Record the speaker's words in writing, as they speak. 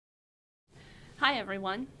Hi,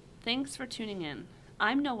 everyone. Thanks for tuning in.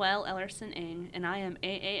 I'm Noelle Ellerson, and I am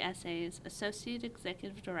AASA's Associate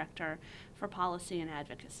Executive Director for Policy and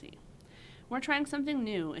Advocacy. We're trying something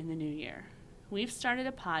new in the new year. We've started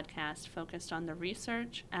a podcast focused on the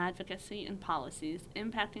research, advocacy, and policies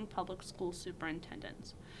impacting public school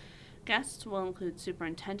superintendents. Guests will include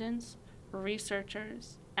superintendents,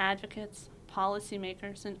 researchers, advocates,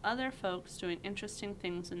 policymakers, and other folks doing interesting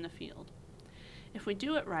things in the field. If we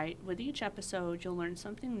do it right, with each episode you'll learn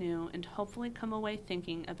something new and hopefully come away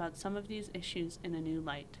thinking about some of these issues in a new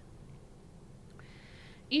light.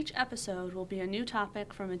 Each episode will be a new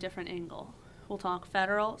topic from a different angle. We'll talk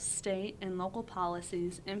federal, state, and local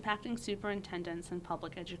policies impacting superintendents and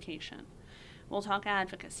public education. We'll talk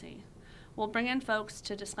advocacy. We'll bring in folks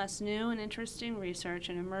to discuss new and interesting research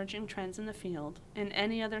and emerging trends in the field, and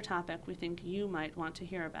any other topic we think you might want to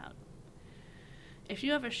hear about. If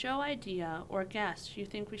you have a show idea or guest you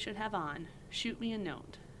think we should have on, shoot me a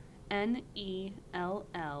note.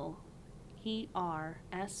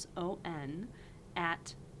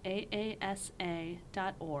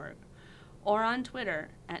 NELLERSON@aasa.org or on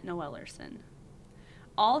Twitter @Noellerson.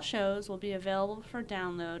 All shows will be available for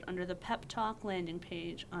download under the PEP Talk landing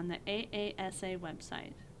page on the AASA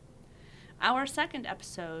website. Our second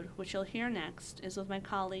episode, which you'll hear next, is with my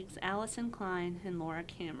colleagues Alyson Klein and Laura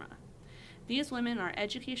Camera. These women are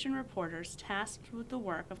education reporters tasked with the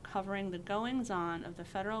work of covering the goings-on of the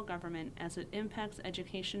federal government as it impacts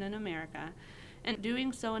education in America, and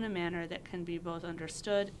doing so in a manner that can be both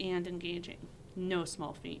understood and engaging. No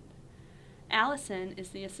small feat. Alyson is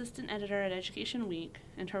the assistant editor at Education Week,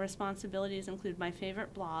 and her responsibilities include my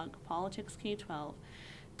favorite blog, Politics K-12,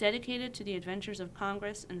 dedicated to the adventures of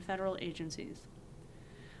Congress and federal agencies.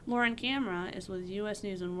 Lauren Camera is with U.S.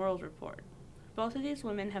 News and World Report. Both of these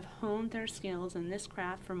women have honed their skills in this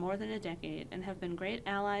craft for more than a decade and have been great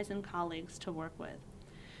allies and colleagues to work with.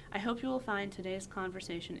 I hope you will find today's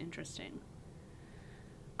conversation interesting.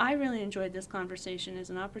 I really enjoyed this conversation as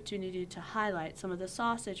an opportunity to highlight some of the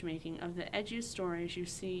sausage making of the edu stories you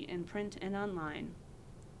see in print and online,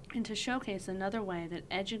 and to showcase another way that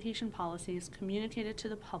education policy is communicated to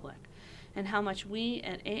the public, and how much we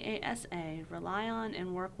at AASA rely on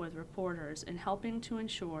and work with reporters in helping to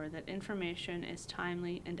ensure that information is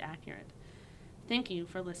timely and accurate. Thank you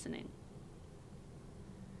for listening.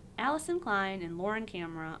 Alyson Klein and Lauren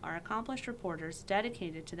Camera are accomplished reporters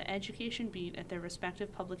dedicated to the education beat at their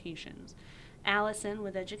respective publications, Alyson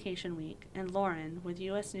with Education Week and Lauren with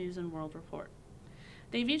U.S. News and World Report.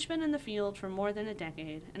 They've each been in the field for more than a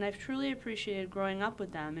decade, and I've truly appreciated growing up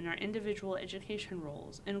with them in our individual education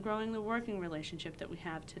roles and growing the working relationship that we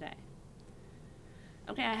have today.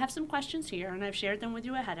 Okay, I have some questions here, and I've shared them with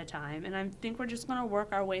you ahead of time, and I think we're just going to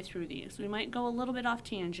work our way through these. We might go a little bit off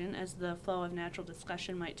tangent, as the flow of natural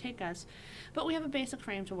discussion might take us, but we have a basic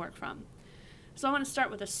frame to work from. So I want to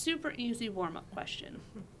start with a super easy warm-up question.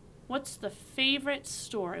 What's the favorite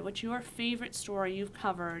story? What's your favorite story you've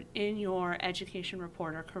covered in your education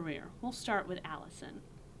reporter career? We'll start with Alyson.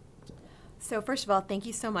 So first of all, thank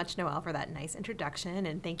you so much, Noelle, for that nice introduction,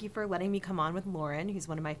 and thank you for letting me come on with Lauren, who's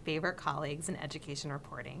one of my favorite colleagues in education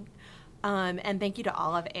reporting. And thank you to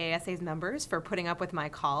all of AASA's members for putting up with my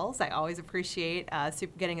calls. I always appreciate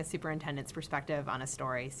getting a superintendent's perspective on a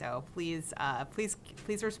story, so please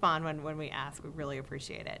respond when we ask. We really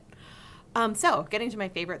appreciate it. So, getting to my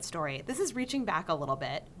favorite story. This is reaching back a little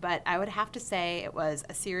bit, but I would have to say it was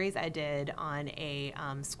a series I did on a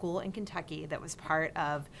school in Kentucky that was part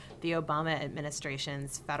of the Obama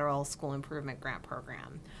administration's federal school improvement grant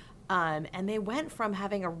program. And they went from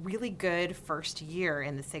having a really good first year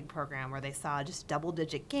in the SIG program where they saw just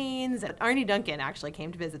double-digit gains. Arnie Duncan actually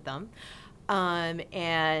came to visit them.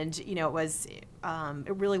 And, you know,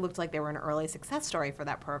 it really looked like they were an early success story for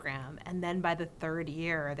that program. And then by the third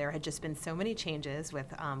year, there had just been so many changes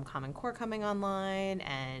with Common Core coming online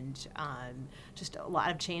and just a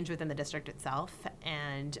lot of change within the district itself.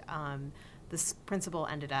 And this principal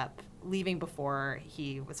ended up leaving before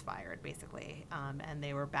he was fired, basically. And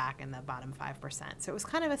they were back in the bottom 5%. So it was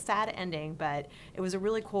kind of a sad ending, but it was a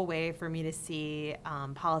really cool way for me to see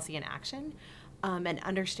policy in action. And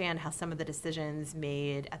understand how some of the decisions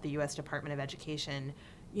made at the U.S. Department of Education,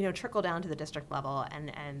 you know, trickle down to the district level,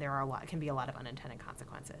 and there are can be a lot of unintended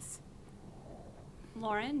consequences.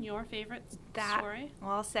 Lauren, your favorite story? Well,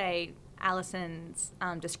 I'll say Alyson's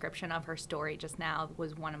description of her story just now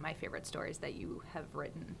was one of my favorite stories that you have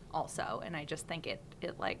written also, and I just think it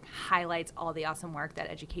like highlights all the awesome work that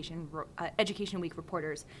Education Week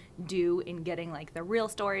reporters do in getting like the real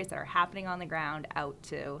stories that are happening on the ground out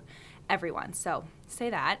to everyone. So say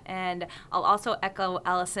that. And I'll also echo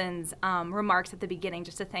Allison's remarks at the beginning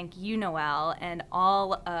just to thank you, Noelle, and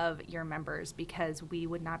all of your members, because we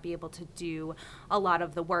would not be able to do a lot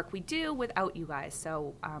of the work we do without you guys.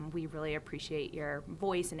 So we really appreciate your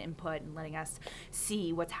voice and input and letting us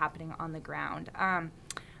see what's happening on the ground.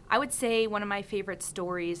 I would say one of my favorite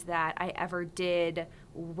stories that I ever did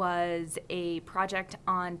was a project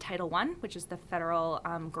on Title I, which is the federal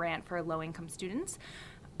grant for low-income students.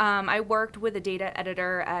 I worked with a data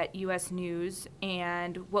editor at U.S. News,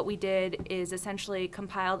 and what we did is essentially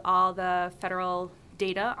compiled all the federal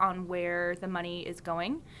data on where the money is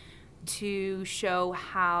going to show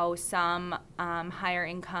how some higher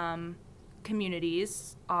income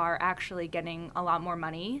communities are actually getting a lot more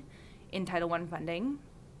money in Title I funding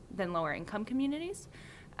than lower income communities.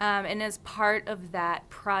 And as part of that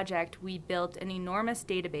project, we built an enormous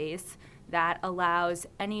database that allows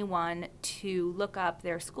anyone to look up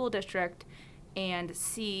their school district and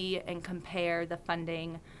see and compare the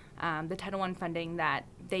funding, the Title I funding that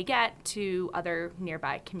they get to other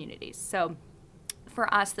nearby communities. So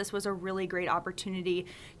for us, this was a really great opportunity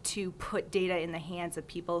to put data in the hands of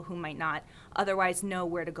people who might not otherwise know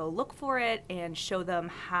where to go look for it, and show them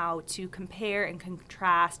how to compare and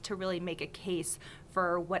contrast to really make a case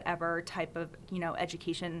for whatever type of,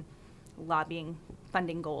 education lobbying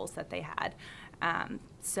funding goals that they had.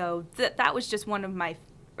 So that was just one of my,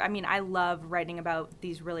 I love writing about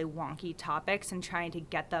these really wonky topics and trying to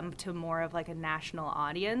get them to more of like a national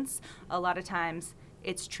audience. A lot of times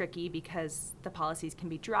it's tricky because the policies can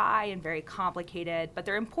be dry and very complicated, but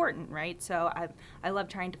they're important, right? So I love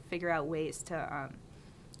trying to figure out ways to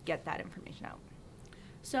get that information out.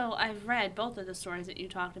 So I've read both of the stories that you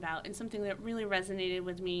talked about, and something that really resonated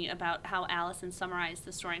with me about how Alyson summarized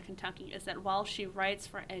the story in Kentucky is that while she writes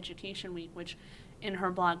for Education Week, which in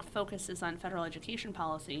her blog focuses on federal education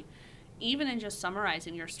policy, even in just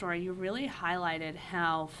summarizing your story, you really highlighted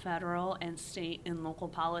how federal and state and local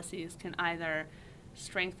policies can either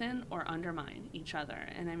strengthen or undermine each other.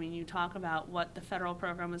 And you talk about what the federal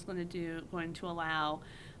program is going to allow,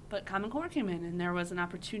 but Common Core came in and there was an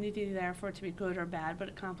opportunity there for it to be good or bad, but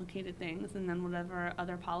it complicated things. And then whatever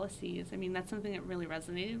other policies, that's something that really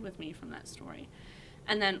resonated with me from that story.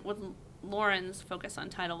 And then with Lauren's focus on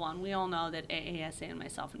Title I, we all know that AASA and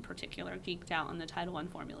myself in particular geeked out on the Title I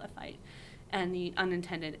formula fight and the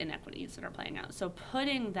unintended inequities that are playing out. So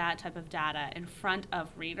putting that type of data in front of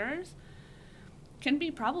readers can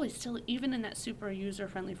be probably still, even in that super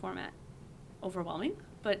user-friendly format, overwhelming,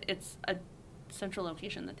 but it's a central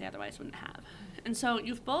location that they otherwise wouldn't have. And so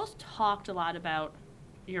you've both talked a lot about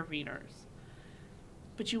your readers,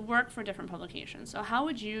 but you work for different publications. So how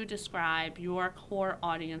would you describe your core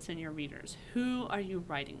audience and your readers? Who are you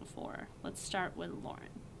writing for? Let's start with Lauren.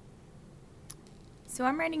 So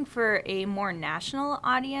I'm writing for a more national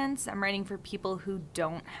audience. I'm writing for people who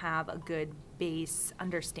don't have a good base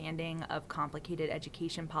understanding of complicated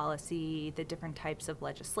education policy, the different types of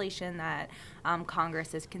legislation that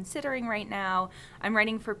Congress is considering right now. I'm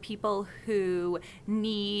writing for people who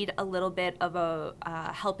need a little bit of a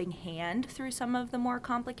helping hand through some of the more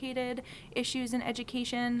complicated issues in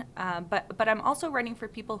education. But I'm also writing for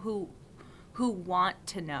people who want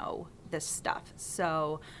to know this stuff.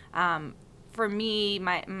 So for me,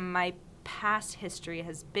 my past history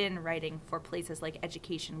has been writing for places like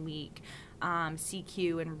Education Week,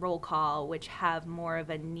 CQ, and Roll Call, which have more of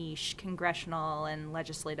a niche congressional and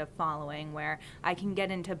legislative following where I can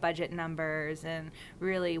get into budget numbers and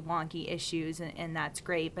really wonky issues, and that's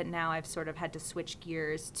great. But now I've sort of had to switch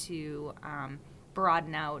gears to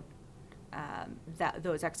broaden out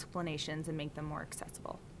those explanations and make them more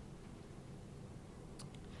accessible.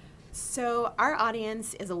 So our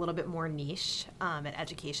audience is a little bit more niche at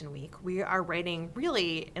Education Week. We are writing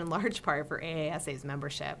really in large part for AASA's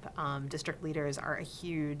membership. District leaders are a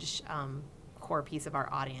huge core piece of our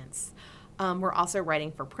audience. We're also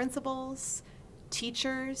writing for principals,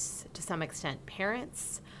 teachers, to some extent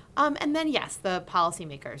parents, and then yes, the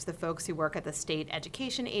policymakers, the folks who work at the state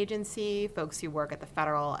education agency, folks who work at the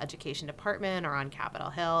federal education department or on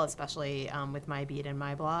Capitol Hill, especially with my beat and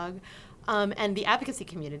my blog. And the advocacy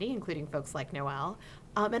community, including folks like Noelle,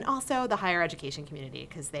 and also the higher education community,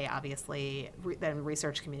 because they obviously, the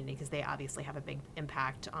research community, because they obviously have a big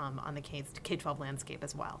impact on the K-12 landscape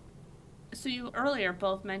as well. So you earlier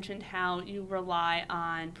both mentioned how you rely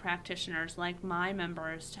on practitioners like my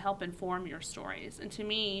members to help inform your stories. And to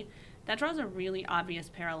me, that draws a really obvious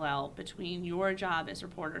parallel between your job as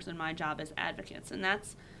reporters and my job as advocates. And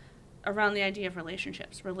that's around the idea of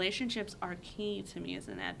relationships. Relationships are key to me as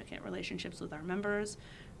an advocate. Relationships with our members,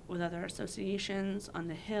 with other associations, on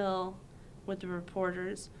the Hill, with the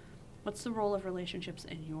reporters. What's the role of relationships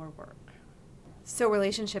in your work? So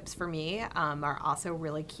relationships for me are also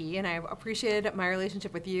really key, and I appreciated my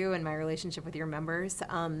relationship with you and my relationship with your members.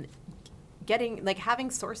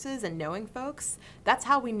 Having sources and knowing folks, that's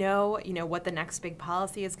how we know, what the next big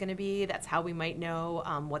policy is going to be. That's how we might know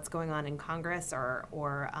what's going on in Congress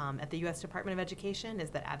or at the U.S. Department of Education, is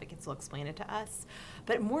that advocates will explain it to us.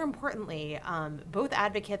 But more importantly, both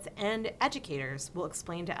advocates and educators will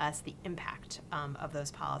explain to us the impact of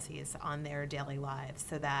those policies on their daily lives,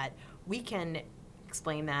 so that we can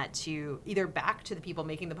explain that to either back to the people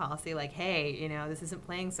making the policy, like, hey, this isn't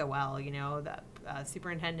playing so well, the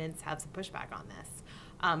superintendents have some pushback on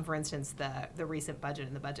this. For instance, the recent budget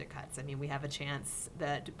and the budget cuts. I mean, we have a chance,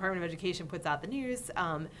 the Department of Education puts out the news,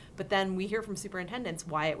 but then we hear from superintendents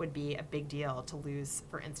why it would be a big deal to lose,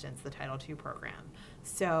 for instance, the Title II program.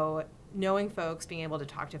 So knowing folks, being able to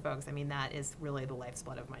talk to folks, I mean, that is really the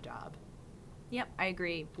lifeblood of my job. Yep, I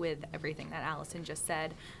agree with everything that Alyson just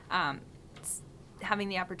said. Having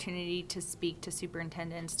the opportunity to speak to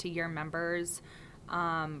superintendents, to your members,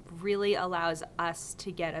 really allows us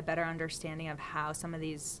to get a better understanding of how some of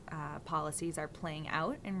these policies are playing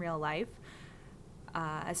out in real life.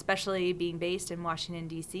 Especially being based in Washington,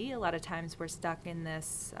 D.C., a lot of times we're stuck in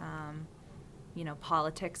this,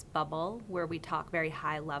 politics bubble where we talk very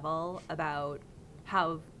high level about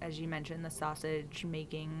how, as you mentioned, the sausage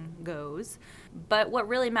making goes. But what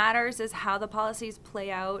really matters is how the policies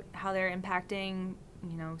play out, how they're impacting,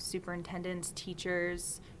 superintendents,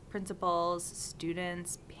 teachers, principals,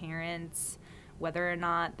 students, parents, whether or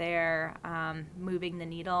not they're moving the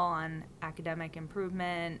needle on academic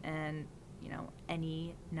improvement and,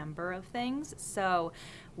 any number of things. So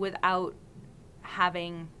without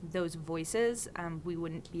having those voices, we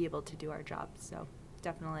wouldn't be able to do our job. So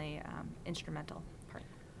definitely instrumental part.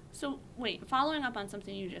 So wait, following up on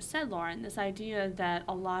something you just said, Lauren, this idea that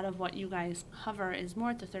a lot of what you guys cover is more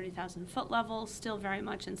at the 30,000 foot level, still very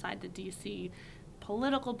much inside the DC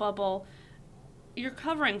political bubble. You're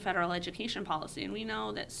covering federal education policy, and we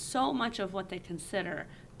know that so much of what they consider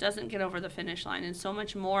doesn't get over the finish line, and so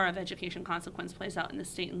much more of education consequence plays out in the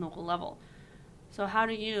state and local level. So how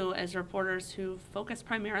do you, as reporters who focus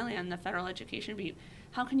primarily on the federal education beat,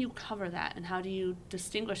 how can you cover that, and how do you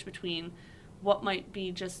distinguish between what might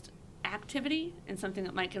be just activity and something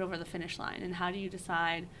that might get over the finish line, and how do you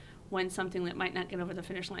decide when something that might not get over the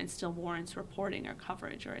finish line still warrants reporting or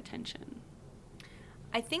coverage or attention?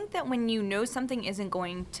 I think that when you know something isn't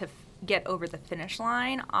going to get over the finish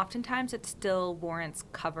line, oftentimes it still warrants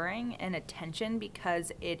covering and attention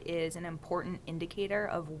because it is an important indicator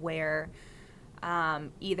of where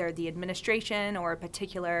either the administration or a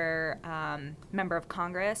particular member of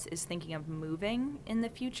Congress is thinking of moving in the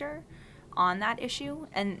future on that issue.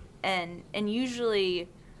 And usually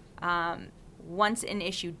once an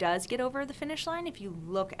issue does get over the finish line, if you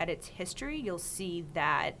look at its history, you'll see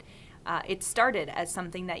that it started as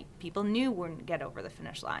something that people knew wouldn't get over the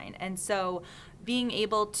finish line. And so being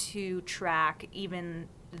able to track even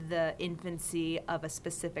the infancy of a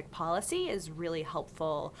specific policy is really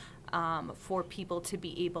helpful for people to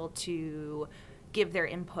be able to give their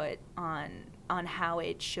input on how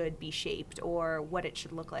it should be shaped or what it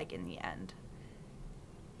should look like in the end.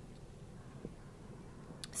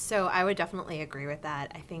 So I would definitely agree with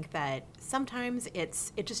that. I think that sometimes it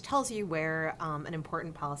just tells you where an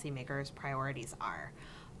important policymaker's priorities are.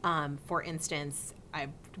 For instance,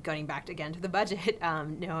 going back again to the budget,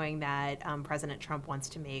 knowing that President Trump wants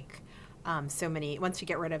to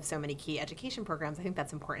get rid of so many key education programs, I think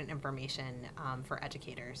that's important information for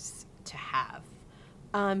educators to have.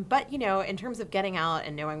 But, in terms of getting out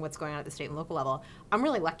and knowing what's going on at the state and local level, I'm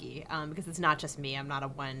really lucky because it's not just me. I'm not a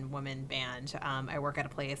one-woman band. I work at a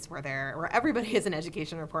place where everybody is an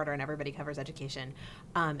education reporter and everybody covers education.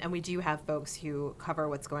 And we do have folks who cover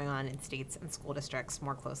what's going on in states and school districts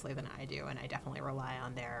more closely than I do, and I definitely rely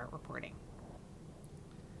on their reporting.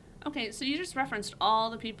 Okay, so you just referenced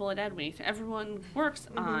all the people at EdWeek. Everyone works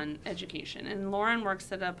on education, and Lauren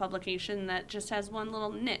works at a publication that just has one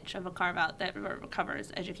little niche of a carve-out that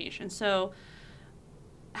covers education. So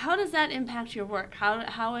how does that impact your work?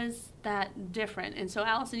 How is that different? And so,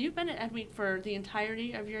 Alyson, you've been at EdWeek for the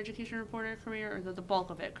entirety of your education reporter career, or the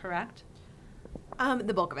bulk of it, correct?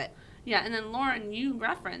 The bulk of it. Yeah, and then Lauren, you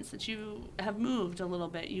referenced that you have moved a little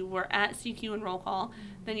bit. You were at CQ and Roll Call,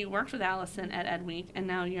 then you worked with Alyson at EdWeek, and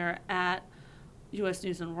now you're at U.S.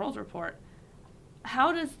 News and World Report.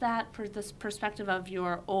 How does this perspective of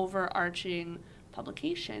your overarching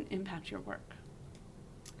publication impact your work?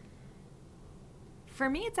 For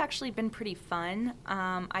me, it's actually been pretty fun.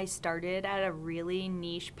 I started at a really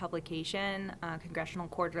niche publication, Congressional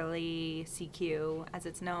Quarterly, CQ, as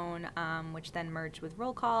it's known, which then merged with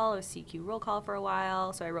Roll Call. It was CQ Roll Call for a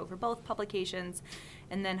while, so I wrote for both publications,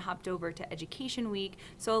 and then hopped over to Education Week.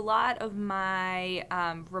 So a lot of my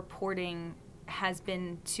reporting has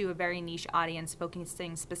been to a very niche audience,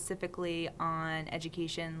 focusing specifically on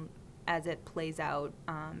education as it plays out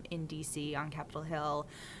in DC on Capitol Hill.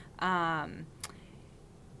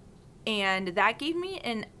 And that gave me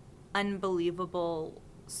an unbelievable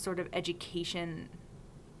sort of education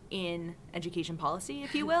in education policy,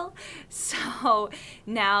 if you will. So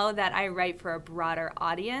now that I write for a broader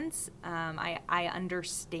audience, I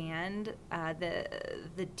understand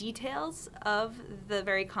the details of the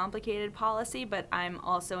very complicated policy, but I'm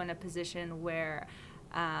also in a position where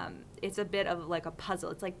it's a bit of like a puzzle.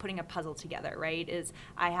 It's like putting a puzzle together, right?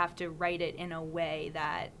 I have to write it in a way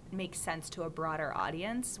that makes sense to a broader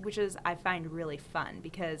audience, which is, I find, really fun,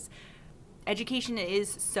 because education is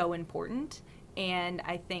so important. And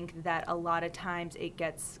I think that a lot of times it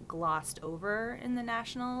gets glossed over in the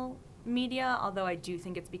national media, although I do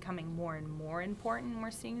think it's becoming more and more important, and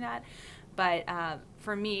we're seeing that. But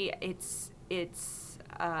for me, it's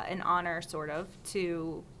an honor, sort of,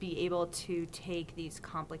 to be able to take these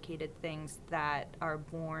complicated things that are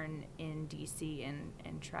born in DC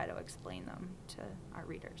and try to explain them to our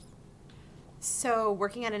readers. So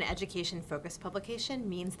working at an education-focused publication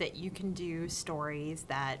means that you can do stories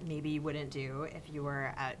that maybe you wouldn't do if you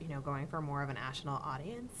were going for more of a national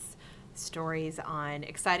audience. Stories on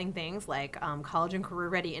exciting things like college and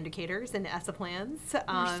career-ready indicators and ESSA plans.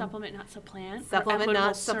 Or supplement, not supplant. Supplement,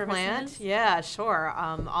 not supplant. Yeah, sure.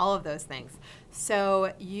 All of those things.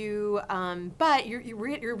 So but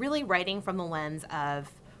you're really writing from the lens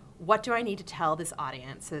of, what do I need to tell this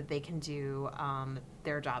audience so that they can do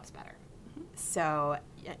their jobs better? So,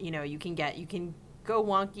 you can go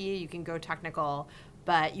wonky, you can go technical,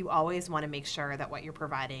 but you always want to make sure that what you're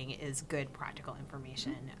providing is good practical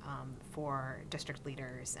information for district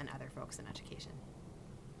leaders and other folks in education.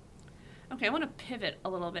 Okay, I want to pivot a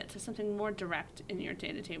little bit to something more direct in your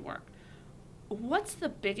day-to-day work. What's the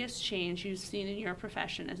biggest change you've seen in your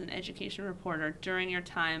profession as an education reporter during your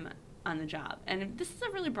time on the job? And this is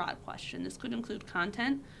a really broad question. This could include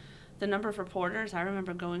content, the number of reporters. I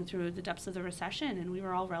remember going through the depths of the recession, and we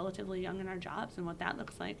were all relatively young in our jobs, and what that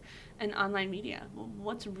looks like, and online media.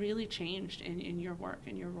 What's really changed in your work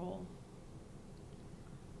and your role?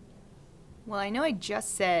 Well, I know I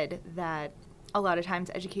just said that a lot of times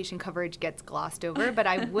education coverage gets glossed over, but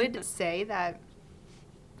I would say that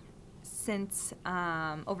since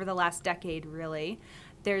over the last decade, really,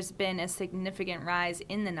 there's been a significant rise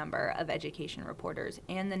in the number of education reporters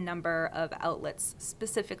and the number of outlets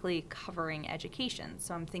specifically covering education.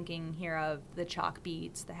 So I'm thinking here of the Chalk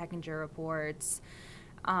Beats, the Hechinger Reports,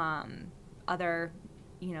 other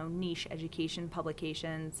niche education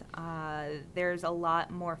publications. There's a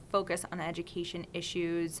lot more focus on education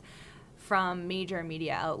issues from major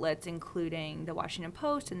media outlets, including the Washington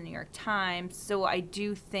Post and the New York Times. So I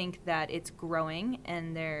do think that it's growing,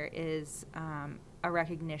 and there is a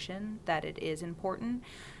recognition that it is important.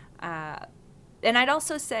 And I'd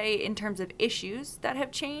also say, in terms of issues that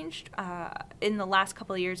have changed, in the last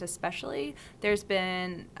couple of years especially, there's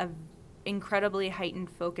been a incredibly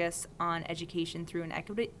heightened focus on education through an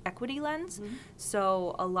equity lens. Mm-hmm.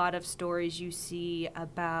 So a lot of stories you see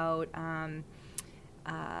about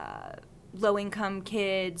low-income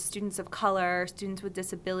kids, students of color, students with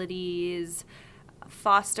disabilities,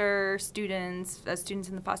 foster students, students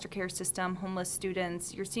in the foster care system, homeless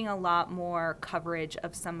students. You're seeing a lot more coverage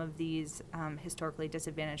of some of these historically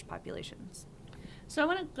disadvantaged populations. So I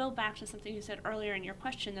want to go back to something you said earlier in your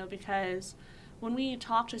question, though, because when we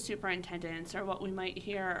talk to superintendents, or what we might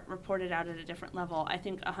hear reported out at a different level, I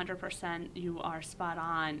think 100% you are spot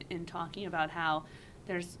on in talking about how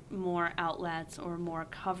there's more outlets or more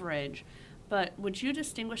coverage. But would you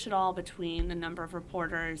distinguish at all between the number of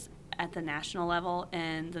reporters at the national level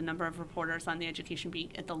and the number of reporters on the education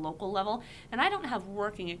beat at the local level? And I don't have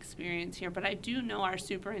working experience here, but I do know our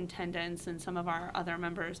superintendents and some of our other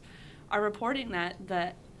members are reporting that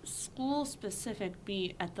the school-specific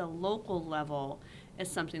beat at the local level is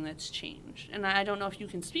something that's changed. And I don't know if you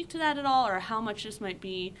can speak to that at all, or how much this might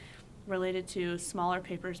be related to smaller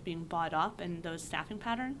papers being bought up and those staffing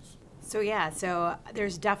patterns. So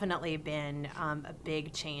there's definitely been a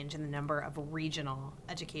big change in the number of regional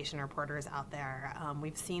education reporters out there.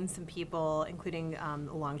 We've seen some people, including a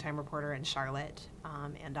longtime reporter in Charlotte,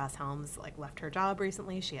 Andas Helms, left her job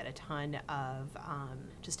recently. She had a ton of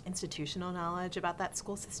just institutional knowledge about that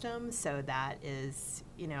school system, so that is,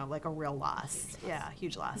 a real loss. Yeah,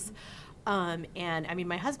 huge loss. And I mean,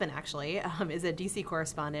 my husband actually is a DC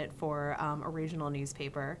correspondent for a regional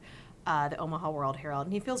newspaper, the Omaha World Herald,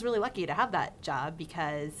 and he feels really lucky to have that job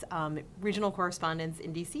because regional correspondents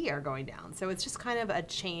in DC are going down. So it's just kind of a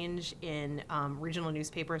change in regional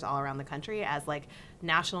newspapers all around the country as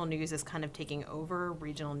national news is kind of taking over,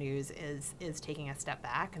 regional news is taking a step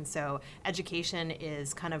back. And so education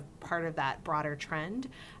is kind of part of that broader trend.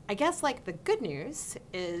 I guess the good news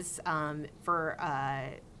is for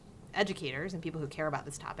educators and people who care about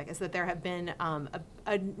this topic is that there have been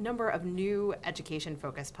a number of new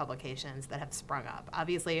education-focused publications that have sprung up.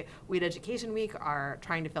 Obviously, we at Education Week are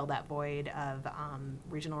trying to fill that void of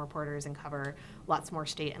regional reporters and cover lots more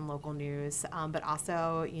state and local news. But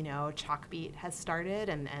also, Chalkbeat has started,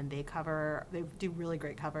 and they do really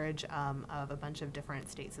great coverage of a bunch of different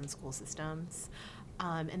states and school systems.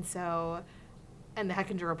 And the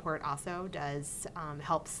Hechinger Report also does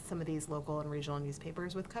helps some of these local and regional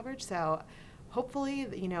newspapers with coverage. So hopefully,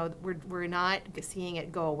 we're not seeing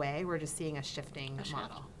it go away. We're just seeing a shifting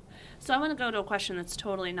model. So I want to go to a question that's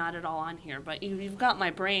totally not at all on here, but you've got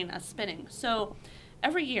my brain spinning. So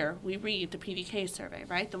every year we read the PDK survey,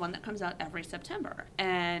 right? The one that comes out every September.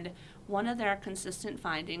 And one of their consistent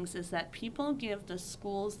findings is that people give the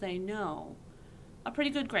schools they know a pretty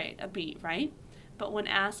good grade, a B, right? But when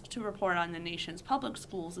asked to report on the nation's public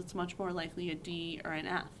schools, it's much more likely a D or an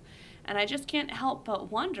F. And I just can't help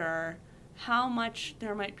but wonder how much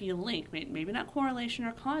there might be a link, maybe not correlation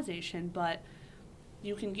or causation, but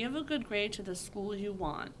you can give a good grade to the school you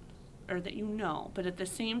want, or that you know, but at the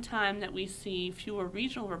same time that we see fewer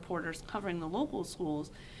regional reporters covering the local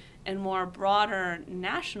schools and more broader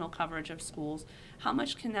national coverage of schools, how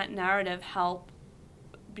much can that narrative help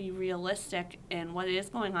be realistic in what is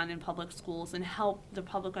going on in public schools and help the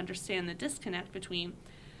public understand the disconnect between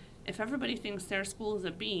if everybody thinks their school is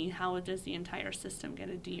a B, how does the entire system get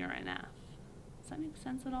a D or an F? Does that make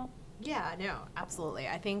sense at all? Yeah, no, absolutely.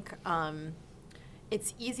 I think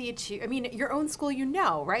it's easy your own school,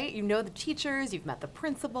 right? You know the teachers, you've met the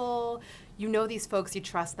principal, you know these folks, you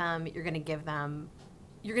trust them, you're going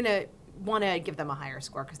to want to give them a higher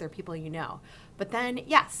score because they're people you know. But then,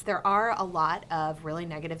 yes, there are a lot of really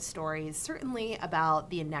negative stories, certainly about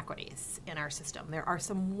the inequities in our system. There are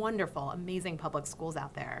some wonderful, amazing public schools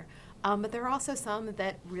out there. But there are also some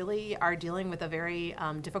that really are dealing with a very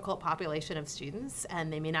difficult population of students,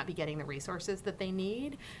 and they may not be getting the resources that they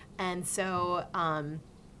need. And so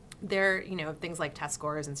things like test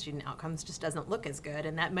scores and student outcomes just doesn't look as good.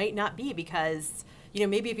 And that might not be because,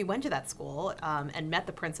 maybe if you went to that school and met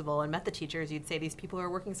the principal and met the teachers, you'd say these people are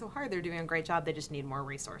working so hard, they're doing a great job, they just need more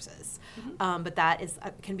resources. Mm-hmm. But that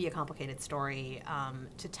can be a complicated story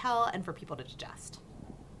to tell and for people to digest.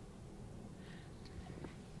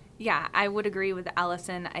 Yeah, I would agree with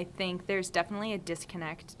Alyson. I think there's definitely a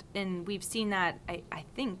disconnect, and we've seen that, I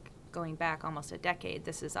think, going back almost a decade.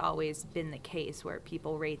 This has always been the case where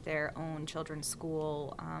people rate their own children's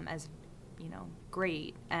school as,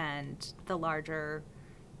 great, and the larger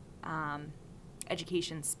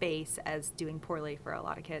education space as doing poorly for a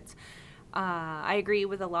lot of kids. I agree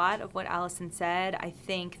with a lot of what Alyson said. I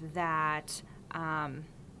think that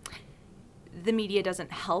the media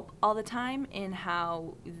doesn't help all the time in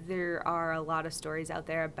how there are a lot of stories out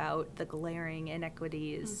there about the glaring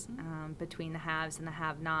inequities between the haves and the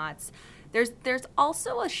have-nots. There's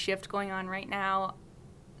also a shift going on right now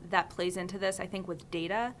that plays into this, I think, with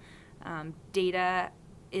data. Data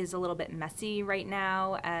is a little bit messy right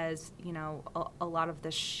now as, a lot of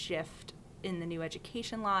the shift in the new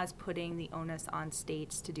education law is putting the onus on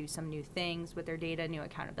states to do some new things with their data, new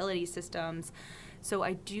accountability systems. So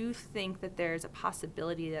I do think that there's a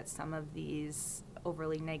possibility that some of these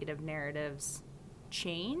overly negative narratives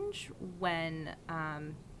change when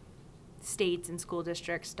states and school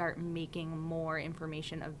districts start making more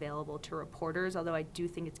information available to reporters, although I do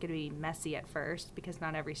think it's going to be messy at first because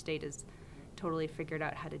not every state is totally figured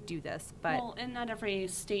out how to do this. But and not every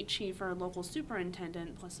state chief or local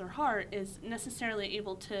superintendent, bless their heart, is necessarily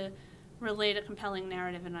able to relate a compelling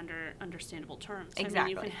narrative in understandable terms. Exactly. I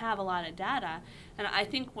mean, you can have a lot of data, and I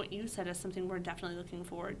think what you said is something we're definitely looking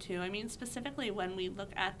forward to. I mean, specifically when we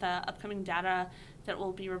look at the upcoming data that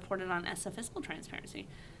will be reported on ESSA fiscal transparency.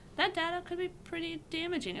 That data could be pretty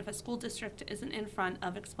damaging if a school district isn't in front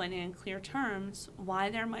of explaining in clear terms why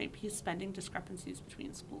there might be spending discrepancies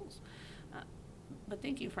between schools. But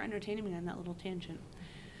thank you for entertaining me on that little tangent.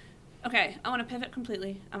 Okay, I want to pivot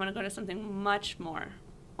completely. I want to go to something much more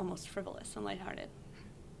almost frivolous and lighthearted.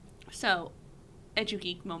 So,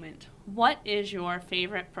 EduGeek moment. What is your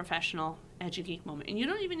favorite professional EduGeek moment? And you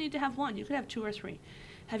don't even need to have one. You could have 2 or 3.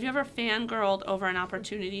 Have you ever fangirled over an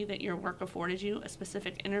opportunity that your work afforded you, a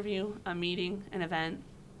specific interview, a meeting, an event?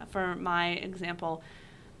 For my example,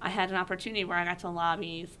 I had an opportunity where I got to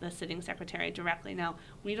lobby the sitting secretary directly. Now,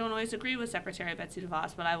 we don't always agree with Secretary Betsy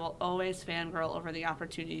DeVos, but I will always fangirl over the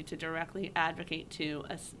opportunity to directly advocate to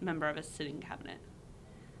a member of a sitting cabinet.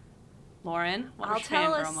 Lauren, what was your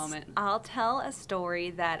fangirl moment? I'll tell a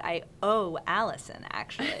story that I owe Alyson,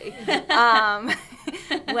 actually.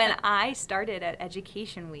 When I started at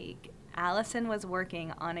Education Week, Alyson was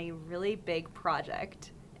working on a really big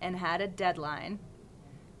project and had a deadline.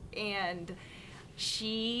 And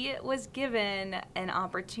she was given an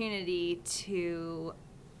opportunity to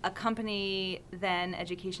accompany then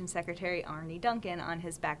Education Secretary Arne Duncan on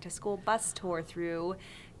his back-to-school bus tour through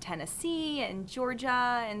Tennessee and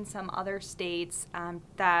Georgia and some other states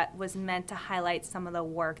that was meant to highlight some of the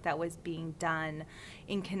work that was being done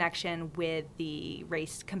in connection with the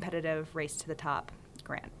competitive Race to the Top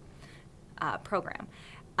grant program.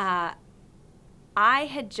 I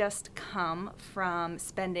had just come from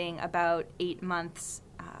spending about 8 months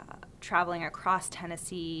traveling across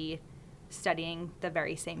Tennessee studying the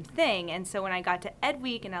very same thing. And so when I got to Ed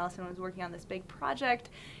Week and Alyson was working on this big project,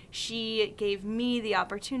 she gave me the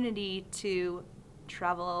opportunity to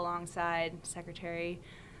travel alongside Secretary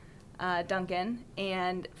Duncan.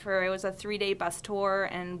 And it was a 3-day bus tour,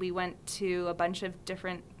 and we went to a bunch of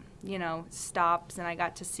different stops, and I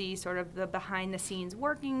got to see sort of the behind the scenes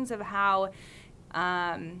workings of how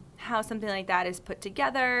something like that is put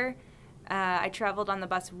together. I traveled on the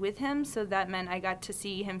bus with him, so that meant I got to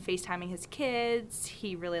see him FaceTiming his kids.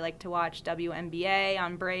 He really liked to watch WNBA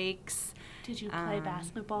on breaks. Did you play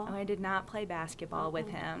basketball? Oh, I did not play basketball with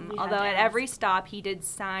him. We Although had to at ask. every stop, he did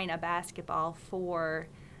sign a basketball for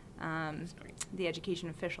the education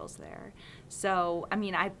officials there. So,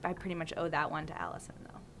 I pretty much owe that one to Alyson,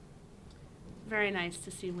 though. Very nice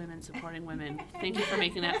to see women supporting women. Thank you for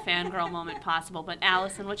making that fangirl moment possible. But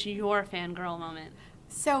Alyson, what's your fangirl moment?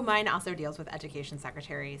 So mine also deals with education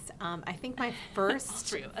secretaries. I think my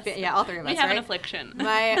first... All 3 of us. All 3 of us, We have right? an affliction.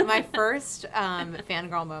 My first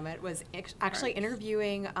fangirl moment was actually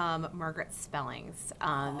interviewing Margaret Spellings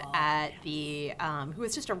at the... who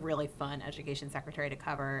was just a really fun education secretary to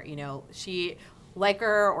cover. She... like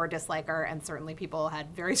her or dislike her, and certainly people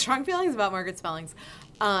had very strong feelings about Margaret Spellings.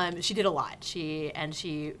 She did a lot. She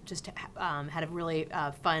just had a really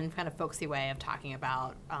fun, kind of folksy way of talking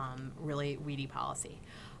about really weedy policy.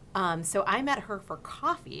 So I met her for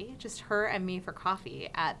coffee, just her and me for coffee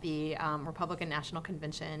at the Republican National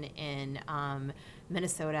Convention in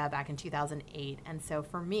Minnesota back in 2008. And so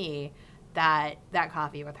for me, that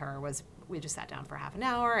coffee with her was, we just sat down for half an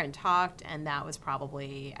hour and talked, and that was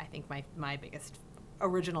probably, I think, my biggest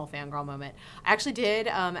original fangirl moment. I actually did,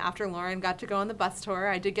 after Lauren got to go on the bus tour,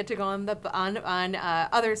 I did get to go on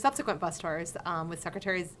other subsequent bus tours with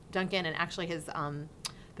Secretaries Duncan and actually his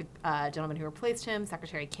the gentleman who replaced him,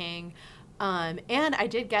 Secretary King. And I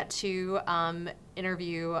did get to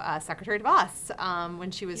interview Secretary DeVos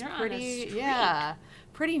when she was You're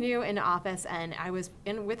pretty new in office, and I was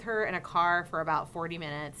with her in a car for about 40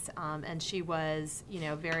 minutes, and she was,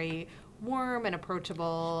 very warm and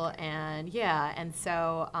approachable, and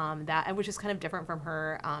so that, which is kind of different from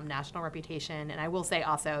her national reputation. And I will say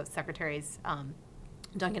also, Secretaries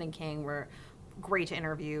Duncan and King were great to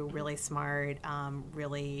interview, really smart,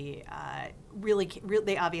 really,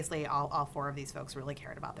 they obviously, all 4 of these folks really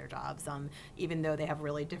cared about their jobs, even though they have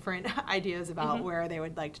really different ideas about where they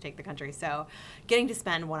would like to take the country. So getting to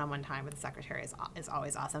spend one-on-one time with the secretary is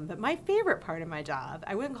always awesome. But my favorite part of my job,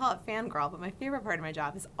 I wouldn't call it fangirl, but my favorite part of my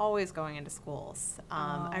job is always going into schools.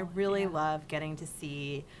 I really love getting to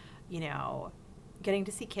see,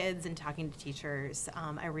 kids and talking to teachers.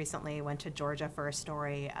 I recently went to Georgia for a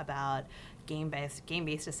story about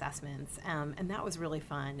game-based assessments, and that was really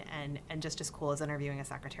fun and just as cool as interviewing a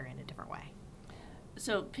secretary in a different way.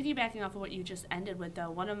 So piggybacking off of what you just ended with,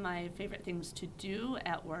 though, one of my favorite things to do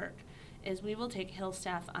at work is we will take Hill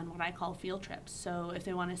staff on what I call field trips. So if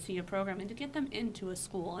they want to see a program, and to get them into a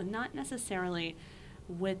school and not necessarily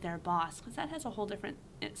with their boss, because that has a whole different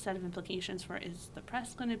set of implications for, is the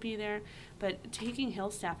press going to be there? But taking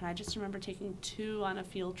Hill staff, and I just remember taking 2 on a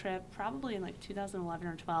field trip, probably in like 2011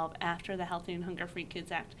 or 12, after the Healthy and Hunger-Free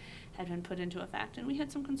Kids Act had been put into effect, and we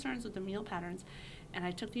had some concerns with the meal patterns. And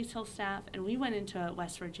I took these Hill staff, and we went into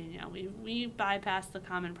West Virginia. We bypassed the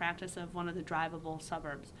common practice of one of the drivable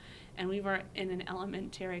suburbs, and we were in an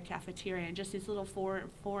elementary cafeteria, and just these little 4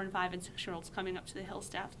 and 5 and 6-year-olds coming up to the Hill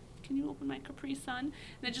staff, can you open my Capri Sun?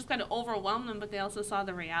 And it just kind of overwhelmed them, but they also saw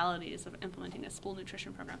the realities of implementing a school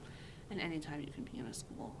nutrition program. And anytime you can be in a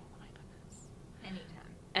school, oh my goodness.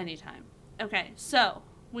 Anytime. Okay, so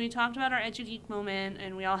we talked about our EduGeek moment,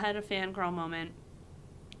 and we all had a fangirl moment.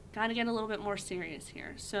 Got to get a little bit more serious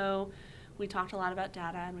here. So we talked a lot about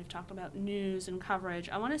data, and we've talked about news and coverage.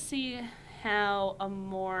 I want to see how a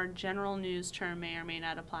more general news term may or may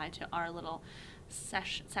not apply to our little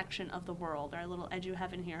section of the world, our little edu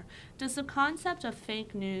heaven here. Does the concept of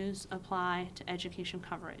fake news apply to education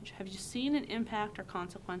coverage? Have you seen an impact or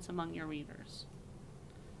consequence among your readers?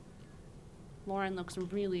 Lauren looks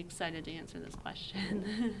really excited to answer this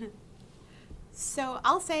question. So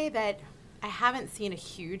I'll say that I haven't seen a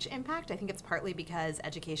huge impact. I think it's partly because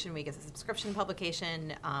Education Week is a subscription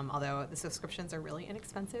publication, although the subscriptions are really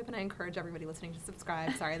inexpensive, and I encourage everybody listening to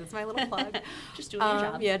subscribe. Sorry, that's my little plug. Just doing your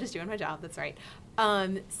job. Yeah, just doing my job. That's right.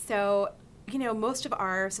 So, most of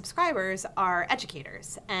our subscribers are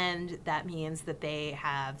educators, and that means that they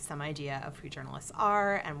have some idea of who journalists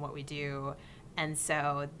are and what we do. And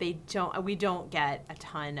so we don't get a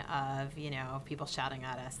ton of, people shouting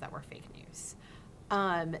at us that we're fake news.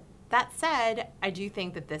 That said, I do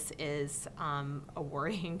think that this is a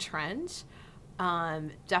worrying trend.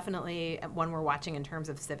 Definitely one we're watching in terms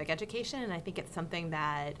of civic education, and I think it's something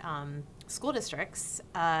that school districts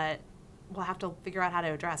will have to figure out how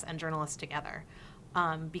to address, and journalists together.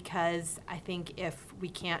 Because I think if we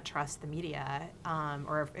can't trust the media,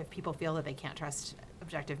 or if people feel that they can't trust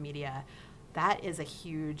objective media, that is a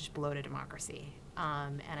huge blow to democracy.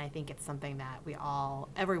 And I think it's something that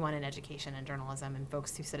everyone in education and journalism and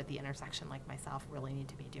folks who sit at the intersection like myself really need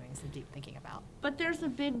to be doing some deep thinking about. But there's a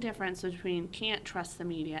big difference between can't trust the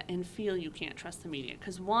media and feel you can't trust the media,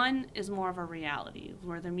 because one is more of a reality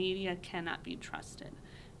where the media cannot be trusted.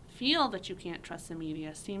 Feel that you can't trust the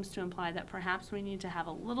media seems to imply that perhaps we need to have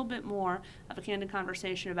a little bit more of a candid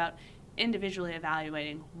conversation about individually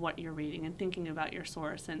evaluating what you're reading and thinking about your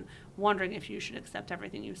source and wondering if you should accept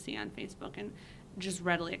everything you see on Facebook and just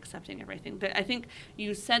readily accepting everything. But I think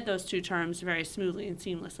you said those two terms very smoothly and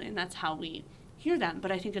seamlessly, and that's how we hear them.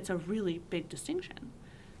 But I think it's a really big distinction.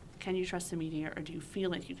 Can you trust the media, or do you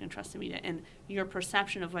feel like you can trust the media? And your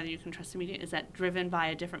perception of whether you can trust the media, is that driven by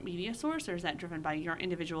a different media source, or is that driven by your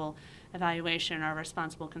individual evaluation or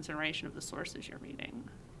responsible consideration of the sources you're reading?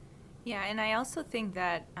 Yeah, and I also think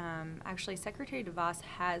that actually Secretary DeVos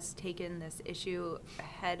has taken this issue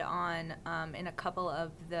head on in a couple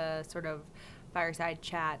of the sort of fireside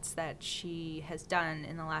chats that she has done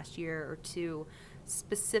in the last year or two,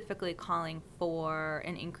 specifically calling for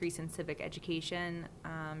an increase in civic education.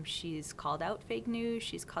 She's called out fake news.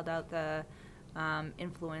 She's called out the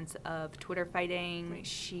influence of Twitter fighting. Right.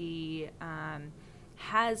 She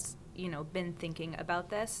has, been thinking about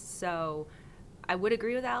this. So I would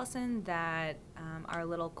agree with Alyson that our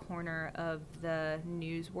little corner of the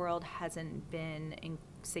news world hasn't been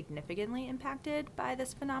significantly impacted by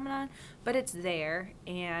this phenomenon, but it's there,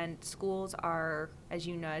 and schools are, as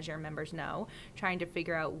your members know, trying to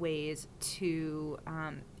figure out ways to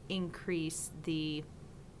increase the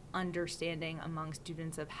understanding among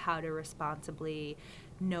students of how to responsibly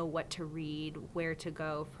know what to read, where to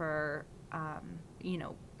go for,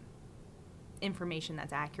 information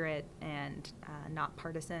that's accurate and not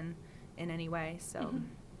partisan in any way. So.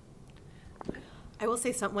 Mm-hmm. I will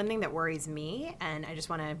say one thing that worries me, and I just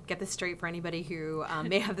want to get this straight for anybody who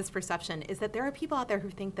may have this perception, is that there are people out there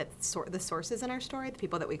who think that the sources in our story, the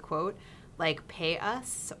people that we quote, pay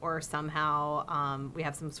us, or somehow we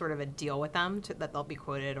have some sort of a deal with them that they'll be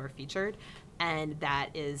quoted or featured, and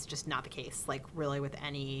that is just not the case. Really with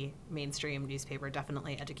any mainstream newspaper,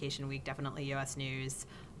 definitely Education Week, definitely U.S. News,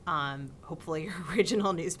 hopefully your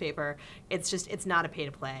original newspaper, it's not a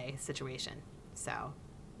pay-to-play situation. So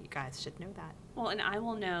you guys should know that. Well, and I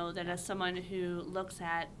will know that as someone who looks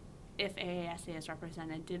at if AASA is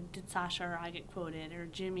represented, did Sasha or I get quoted, or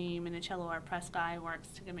Jimmy Minicello, our press guy, works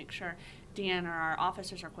to make sure Dan or our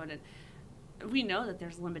officers are quoted. We know that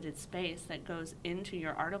there's limited space that goes into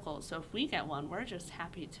your articles, so if we get one, we're just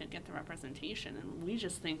happy to get the representation, and we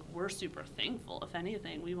just think we're super thankful. If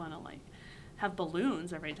anything, we want to have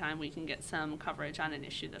balloons every time we can get some coverage on an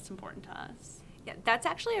issue that's important to us. Yeah, that's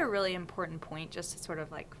actually a really important point, just to sort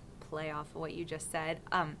of like play off of what you just said.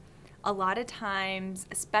 A lot of times,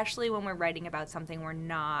 especially when we're writing about something we're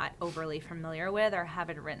not overly familiar with or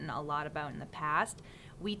haven't written a lot about in the past,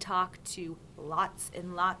 we talk to lots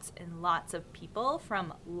and lots and lots of people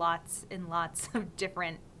from lots and lots of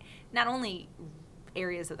different, not only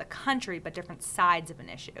areas of the country, but different sides of an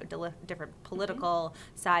issue, different political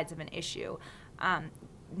sides of an issue.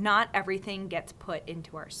 Not everything gets put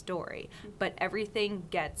into our story, but everything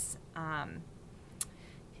gets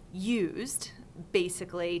used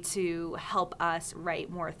basically to help us write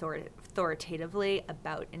more authoritatively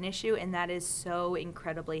about an issue, and that is so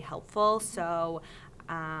incredibly helpful. So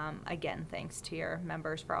again, thanks to your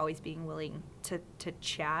members for always being willing to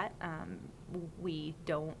chat. We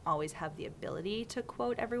don't always have the ability to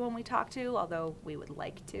quote everyone we talk to, although we would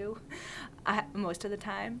like to most of the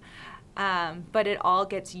time. But it all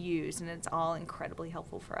gets used, and it's all incredibly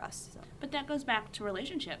helpful for us. So. But that goes back to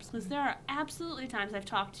relationships, because there are absolutely times I've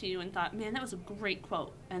talked to you and thought, man, that was a great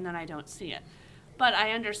quote, and then I don't see it. But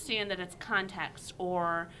I understand that it's context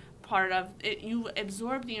or part of it. You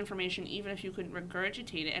absorb the information even if you couldn't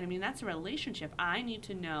regurgitate it. And I mean, that's a relationship. I need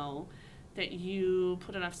to know that you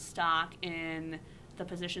put enough stock in the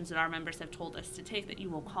positions that our members have told us to take that you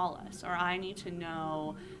will call us. Or I need to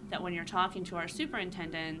know that when you're talking to our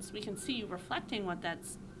superintendents, we can see you reflecting what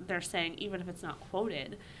they're saying, even if it's not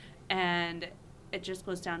quoted. And it just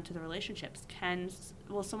goes down to the relationships.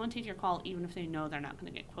 Will someone take your call even if they know they're not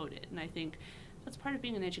going to get quoted? And I think that's part of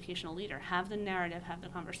being an educational leader. Have the narrative, have the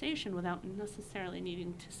conversation without necessarily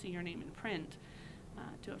needing to see your name in print.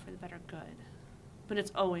 Do it for the better good. But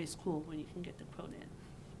it's always cool when you can get the quote in.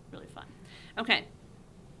 Really fun. Okay.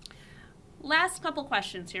 Last couple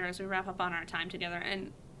questions here as we wrap up on our time together.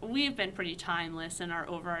 And we've been pretty timeless in our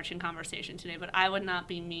overarching conversation today, but I would not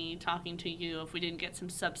be me talking to you if we didn't get some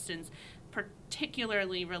substance,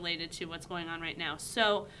 particularly related to what's going on right now.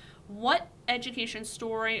 So what education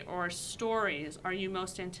story or stories are you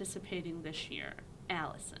most anticipating this year,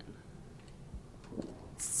 Alyson?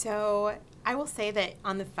 So I will say that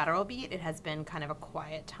on the federal beat, it has been kind of a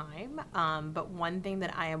quiet time. But one thing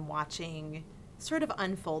that I am watching sort of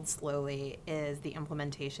unfold slowly is the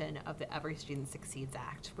implementation of the Every Student Succeeds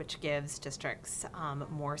Act, which gives districts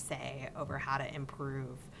more say over how to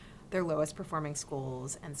improve their lowest performing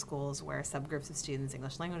schools and schools where subgroups of students,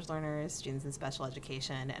 English language learners, students in special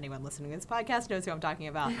education, anyone listening to this podcast knows who I'm talking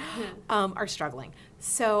about, are struggling.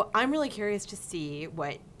 So I'm really curious to see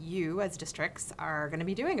what you as districts are going to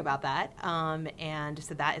be doing about that. And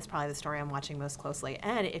so that is probably the story I'm watching most closely.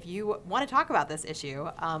 And if you want to talk about this issue,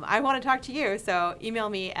 I want to talk to you. So email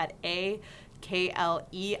me at aklein@epe.org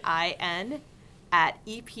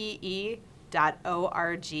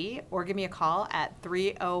or give me a call at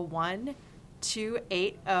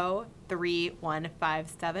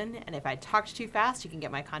 301-280-3157. And if I talked too fast, you can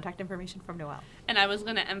get my contact information from Noelle. And I was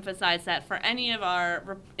going to emphasize that for any of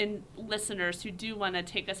our listeners who do want to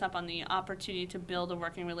take us up on the opportunity to build a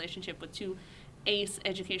working relationship with two ACE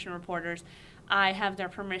education reporters, I have their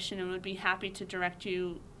permission and would be happy to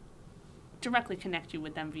directly connect you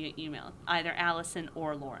with them via email, either Alyson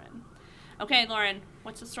or Lauren. Okay, Lauren,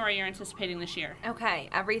 what's the story you're anticipating this year? Okay,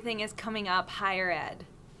 everything is coming up higher ed.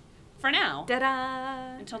 For now.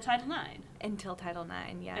 Ta-da! Until Title IX. Until Title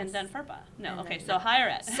IX, yes. And then FERPA. No, And okay, then so higher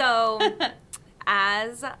ed. So,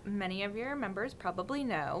 as many of your members probably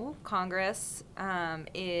know, Congress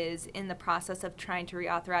is in the process of trying to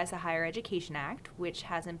reauthorize the Higher Education Act, which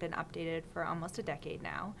hasn't been updated for almost a decade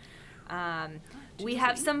now. We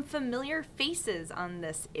have some familiar faces on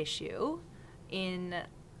this issue in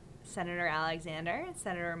Senator Alexander and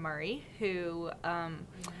Senator Murray, who,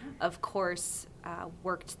 of course,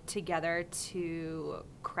 worked together to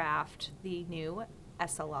craft the new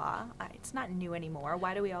ESSA law. It's not new anymore.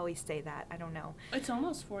 Why do we always say that? I don't know. It's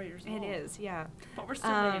almost 4 years old. It is, yeah. But we're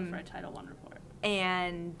still waiting for a Title I report.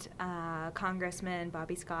 And Congressman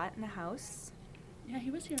Bobby Scott in the House. Yeah,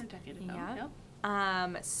 he was here a decade ago. Yeah. Yep.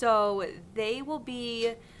 So they will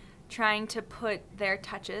be trying to put their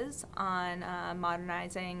touches on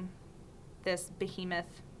modernizing this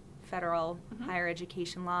behemoth federal higher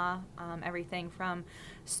education law, everything from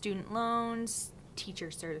student loans, teacher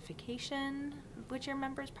certification, which your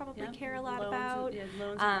members probably care a lot loans about.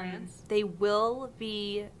 Loans and grants. They will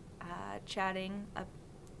be chatting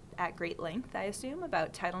at great length, I assume,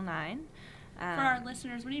 about Title IX. For our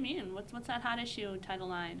listeners, what do you mean? What's that hot issue in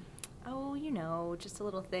Title IX? Oh, just a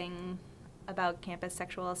little thing about campus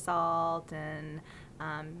sexual assault and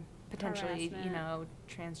potentially, harassment.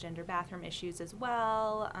 transgender bathroom issues as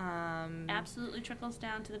well. Absolutely trickles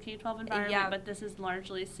down to the K-12 environment, Yeah. but this is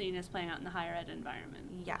largely seen as playing out in the higher ed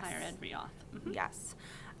environment. Yes. Higher ed reauth. Mhm. Yes.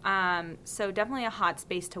 So definitely a hot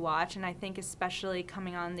space to watch, and I think especially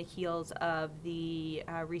coming on the heels of the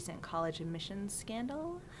recent college admissions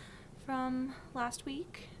scandal from last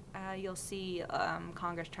week, you'll see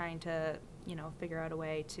Congress trying to, figure out a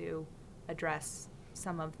way to address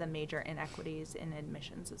some of the major inequities in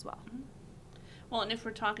admissions as well. Mhm. Well, and if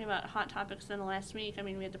we're talking about hot topics in the last week, I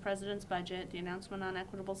mean, we had the president's budget, the announcement on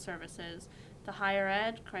equitable services, the higher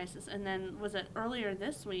ed crisis, and then was it earlier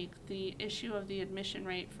this week, the issue of the admission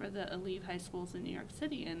rate for the elite high schools in New York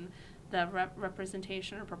City and the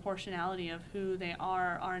representation or proportionality of who they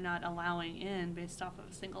are not allowing in based off of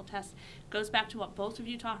a single test. Goes back to what both of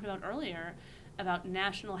you talked about earlier about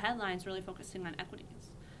national headlines really focusing on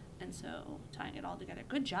equities. And so tying it all together.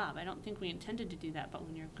 Good job. I don't think we intended to do that, but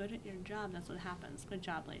when you're good at your job, that's what happens. Good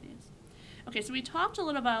job, ladies. Okay, so we talked a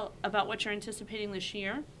little about what you're anticipating this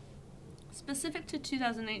year. Specific to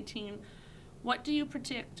 2019, what do you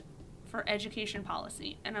predict for education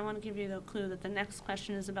policy? And I want to give you the clue that the next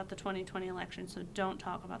question is about the 2020 election, so don't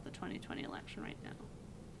talk about the 2020 election right now.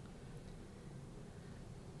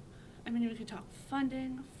 I mean, we could talk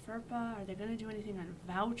funding, FERPA, are they going to do anything on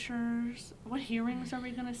vouchers? What hearings are we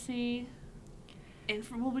going to see?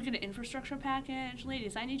 Will we get an infrastructure package?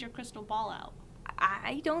 Ladies, I need your crystal ball out.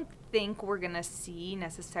 I don't think we're going to see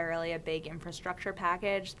necessarily a big infrastructure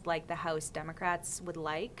package like the House Democrats would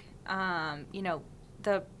like.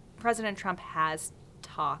 The President Trump has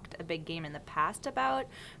talked a big game in the past about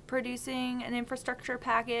producing an infrastructure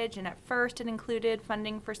package, and at first it included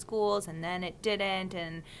funding for schools, and then it didn't,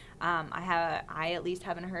 and I at least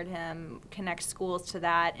haven't heard him connect schools to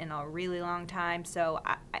that in a really long time. So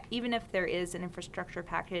even if there is an infrastructure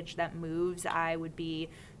package that moves, I would be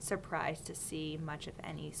surprised to see much, if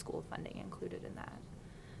any, school funding included in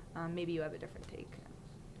that. Maybe you have a different take.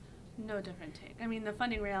 No different take. I mean, the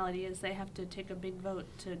funding reality is they have to take a big vote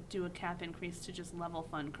to do a cap increase to just level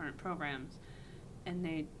fund current programs, and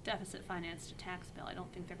they deficit finance a tax bill. I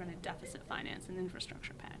don't think they're going to deficit finance an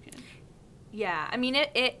infrastructure package. Yeah, I mean,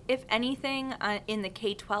 if anything, in the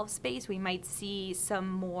K-12 space, we might see some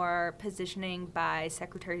more positioning by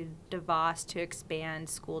Secretary DeVos to expand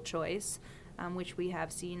school choice, which we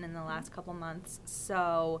have seen in the last couple months.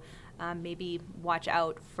 So maybe watch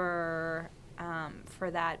out for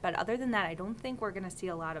that. But other than that, I don't think we're going to see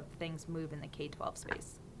a lot of things move in the K-12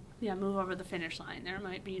 space. Yeah, move over the finish line. There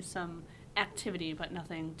might be some activity, but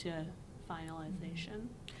nothing to finalization.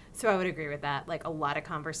 So I would agree with that. Like, a lot of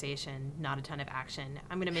conversation, not a ton of action.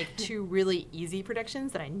 I'm going to make two really easy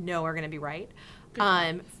predictions that I know are going to be right.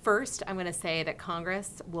 First, I'm going to say that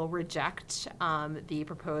Congress will reject the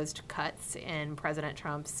proposed cuts in President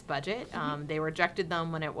Trump's budget. They rejected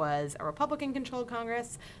them when it was a Republican-controlled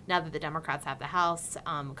Congress. Now that the Democrats have the House,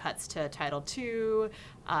 cuts to Title II,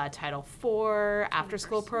 Title IV,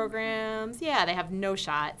 after-school programs. Yeah, they have no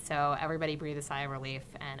shot, so everybody breathe a sigh of relief,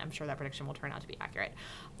 and I'm sure that prediction will turn out to be accurate.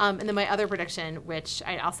 And then my other prediction, which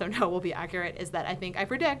I also know will be accurate, is that I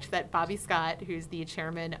predict that Bobby Scott, who's the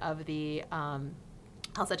chairman of the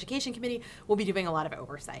House Education Committee, will be doing a lot of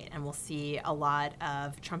oversight, and we'll see a lot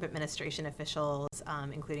of Trump administration officials,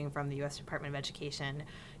 including from the U.S. Department of Education,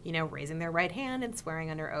 raising their right hand and swearing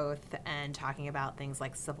under oath and talking about things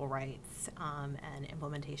like civil rights and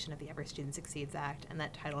implementation of the Every Student Succeeds Act and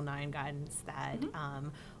that Title IX guidance that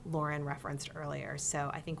Lauren referenced earlier.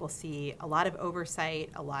 So I think we'll see a lot of oversight,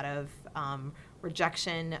 a lot of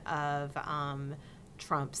rejection of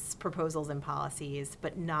Trump's proposals and policies,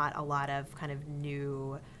 but not a lot of kind of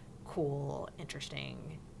new, cool,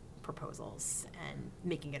 interesting proposals and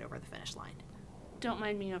making it over the finish line. Don't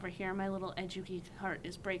mind me over here. My little edu-geek heart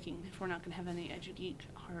is breaking if we're not going to have any edu-geek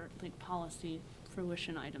heart policy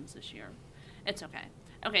fruition items this year. It's okay.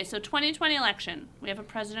 Okay, so 2020 election. We have a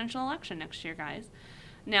presidential election next year, guys.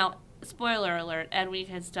 Now, spoiler alert, Ed Week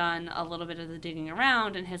has done a little bit of the digging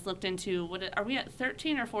around and has looked into, are we at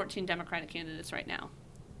 13 or 14 Democratic candidates right now?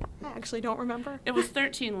 I actually don't remember. It was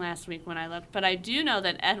 13 last week when I looked, but I do know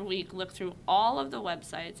that Ed Week looked through all of the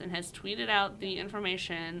websites and has tweeted out the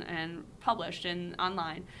information and published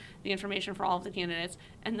online the information for all of the candidates.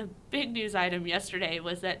 And the big news item yesterday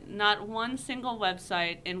was that not one single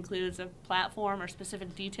website includes a platform or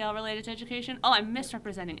specific detail related to education. Oh, I'm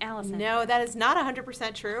misrepresenting Alyson. No, that is not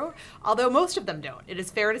 100% true, although most of them don't. It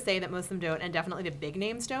is fair to say that most of them don't, and definitely the big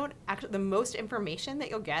names don't. Actually, the most information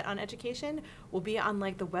that you'll get on education will be on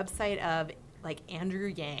the website of Andrew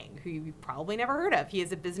Yang, who you've probably never heard of. He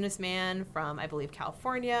is a businessman from, I believe,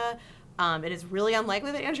 California. It is really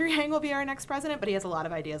unlikely that Andrew Yang will be our next president, but he has a lot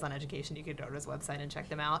of ideas on education. You can go to his website and check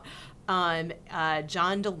them out.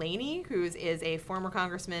 John Delaney, who is a former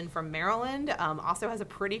congressman from Maryland, also has a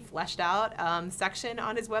pretty fleshed out section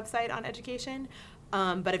on his website on education.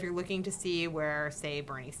 But if you're looking to see where, say,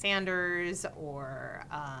 Bernie Sanders or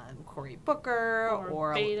Cory Booker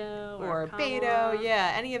or Beto,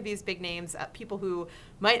 yeah, any of these big names, people who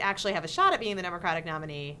might actually have a shot at being the Democratic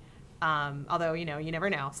nominee, although, you never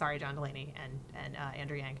know. Sorry, John Delaney and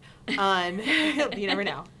Andrew Yang. You never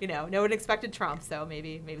know. No one expected Trump, so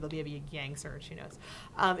maybe there'll be a Yang surge. Who knows?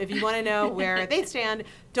 If you want to know where they stand,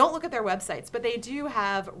 don't look at their websites. But they do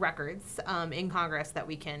have records in Congress that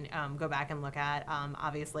we can go back and look at.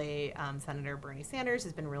 Obviously, Senator Bernie Sanders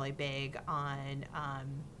has been really big on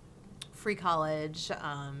free college,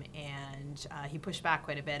 and he pushed back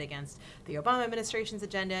quite a bit against the Obama administration's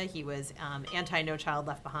agenda. He was anti No Child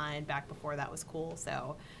Left Behind back before that was cool.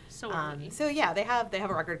 So yeah, they have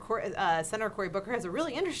a record. Senator Cory Booker has a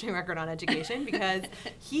really interesting record on education because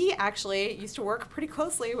he actually used to work pretty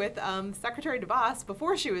closely with Secretary DeVos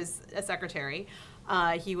before she was a secretary.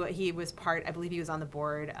 He was I believe he was on the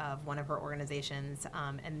board of one of her organizations,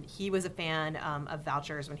 and he was a fan of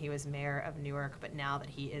vouchers when he was mayor of Newark, but now that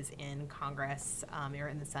he is in Congress or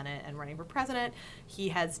in the Senate and running for president, he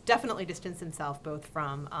has definitely distanced himself both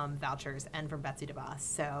from vouchers and from Betsy DeVos.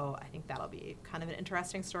 So I think that'll be kind of an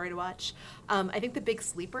interesting story to watch. I think the big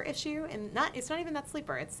sleeper issue, and it's not even that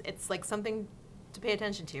sleeper, it's like something to pay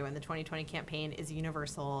attention to in the 2020 campaign is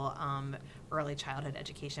universal early childhood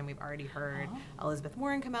education. We've already heard Elizabeth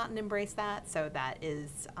Warren come out and embrace that. So that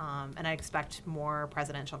is, and I expect more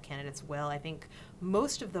presidential candidates will. I think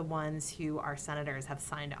most of the ones who are senators have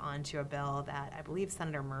signed on to a bill that I believe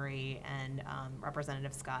Senator Murray and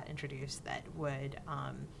Representative Scott introduced that would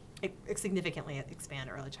significantly expand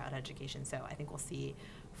early childhood education. So I think we'll see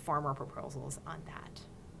far more proposals on that.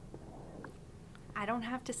 I don't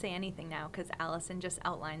have to say anything now because Alyson just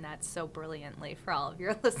outlined that so brilliantly for all of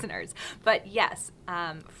your listeners. But yes,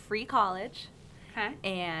 free college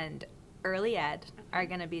and early ed are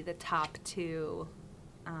going to be the top two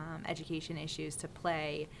education issues to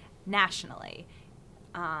play nationally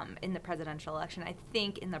in the presidential election. I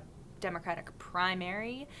think in the Democratic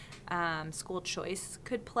primary, school choice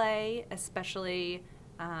could play, especially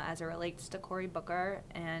as it relates to Cory Booker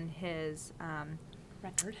and his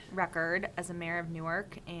record as a mayor of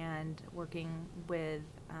Newark and working with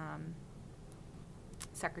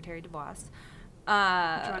Secretary DeVos.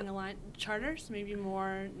 Drawing a line, charters, maybe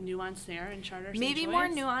more nuance there in charters. Maybe more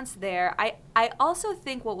nuance there. I also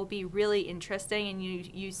think what will be really interesting, and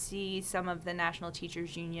you see some of the national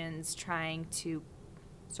teachers unions trying to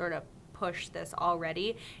sort of push this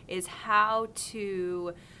already, is how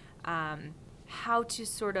to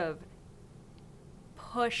sort of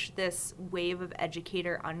push this wave of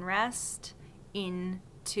educator unrest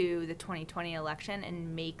into the 2020 election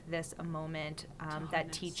and make this a moment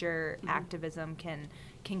that teacher activism can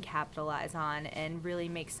capitalize on and really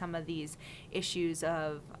make some of these issues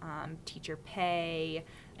of teacher pay,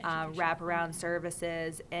 wraparound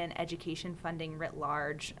services, and education funding writ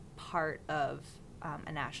large part of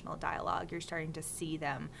a national dialogue. You're starting to see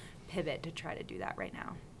them pivot to try to do that right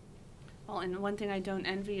now. Well, and one thing I don't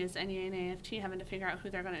envy is NEA and AFT having to figure out who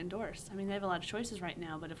they're going to endorse. I mean, they have a lot of choices right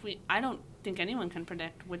now, but I don't think anyone can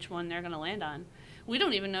predict which one they're going to land on. We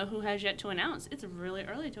don't even know who has yet to announce. It's really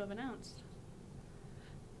early to have announced.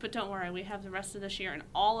 But don't worry, we have the rest of this year and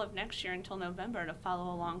all of next year until November to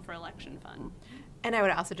follow along for election fun. And I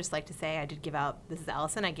would also just like to say I did give out, this is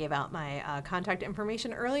Alyson, I gave out my contact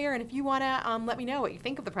information earlier, and if you want to let me know what you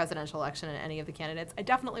think of the presidential election and any of the candidates, I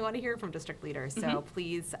definitely want to hear from district leaders, so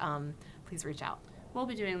please reach out. We'll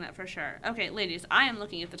be doing that for sure. Okay, ladies, I am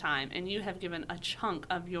looking at the time, and you have given a chunk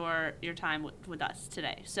of your time with us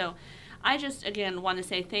today. So I just, again, want to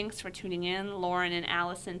say thanks for tuning in. Lauren and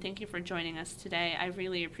Alyson, thank you for joining us today. I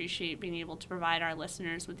really appreciate being able to provide our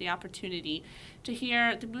listeners with the opportunity to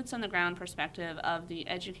hear the boots-on-the-ground perspective of the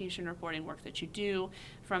education reporting work that you do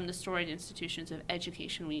from the storied institutions of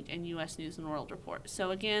Education Week and U.S. News & World Report.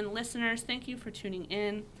 So again, listeners, thank you for tuning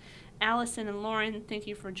in. Alyson and Lauren, thank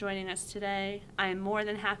you for joining us today. I am more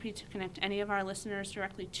than happy to connect any of our listeners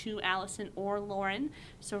directly to Alyson or Lauren,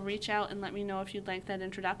 so reach out and let me know if you'd like that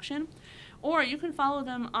introduction. Or you can follow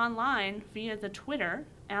them online via the Twitter.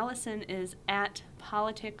 Alyson is at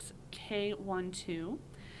politicsK12,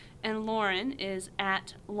 and Lauren is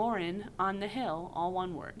at Lauren on the Hill, all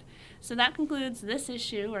one word. So that concludes this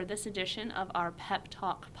issue or this edition of our Pep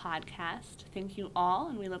Talk podcast. Thank you all,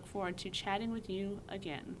 and we look forward to chatting with you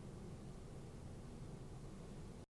again.